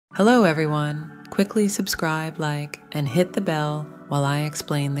Hello everyone, quickly subscribe, like, and hit the bell while I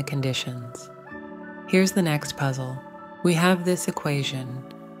explain the conditions. Here's the next puzzle. We have this equation,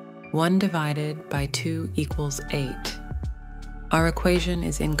 1 divided by 2 equals 8. Our equation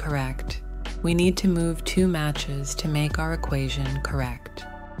is incorrect. We need to move 2 matches to make our equation correct.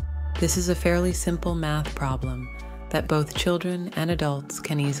 This is a fairly simple math problem that both children and adults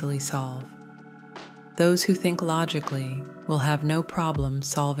can easily solve. Those who think logically will have no problem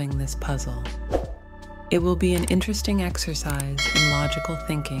solving this puzzle. It will be an interesting exercise in logical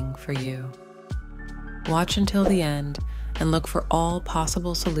thinking for you. Watch until the end and look for all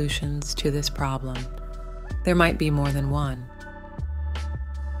possible solutions to this problem. There might be more than one.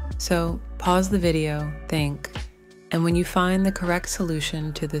 So pause the video, think, and when you find the correct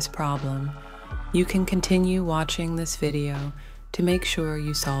solution to this problem, you can continue watching this video to make sure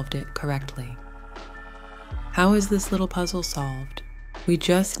you solved it correctly. How is this little puzzle solved? We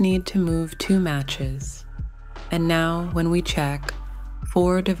just need to move 2 matches. And now when we check,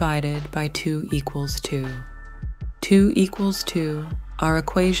 4 divided by 2 equals 2. 2 equals 2, our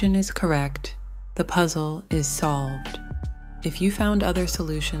equation is correct, the puzzle is solved. If you found other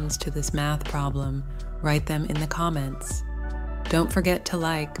solutions to this math problem, write them in the comments. Don't forget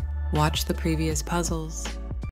to watch the previous puzzles,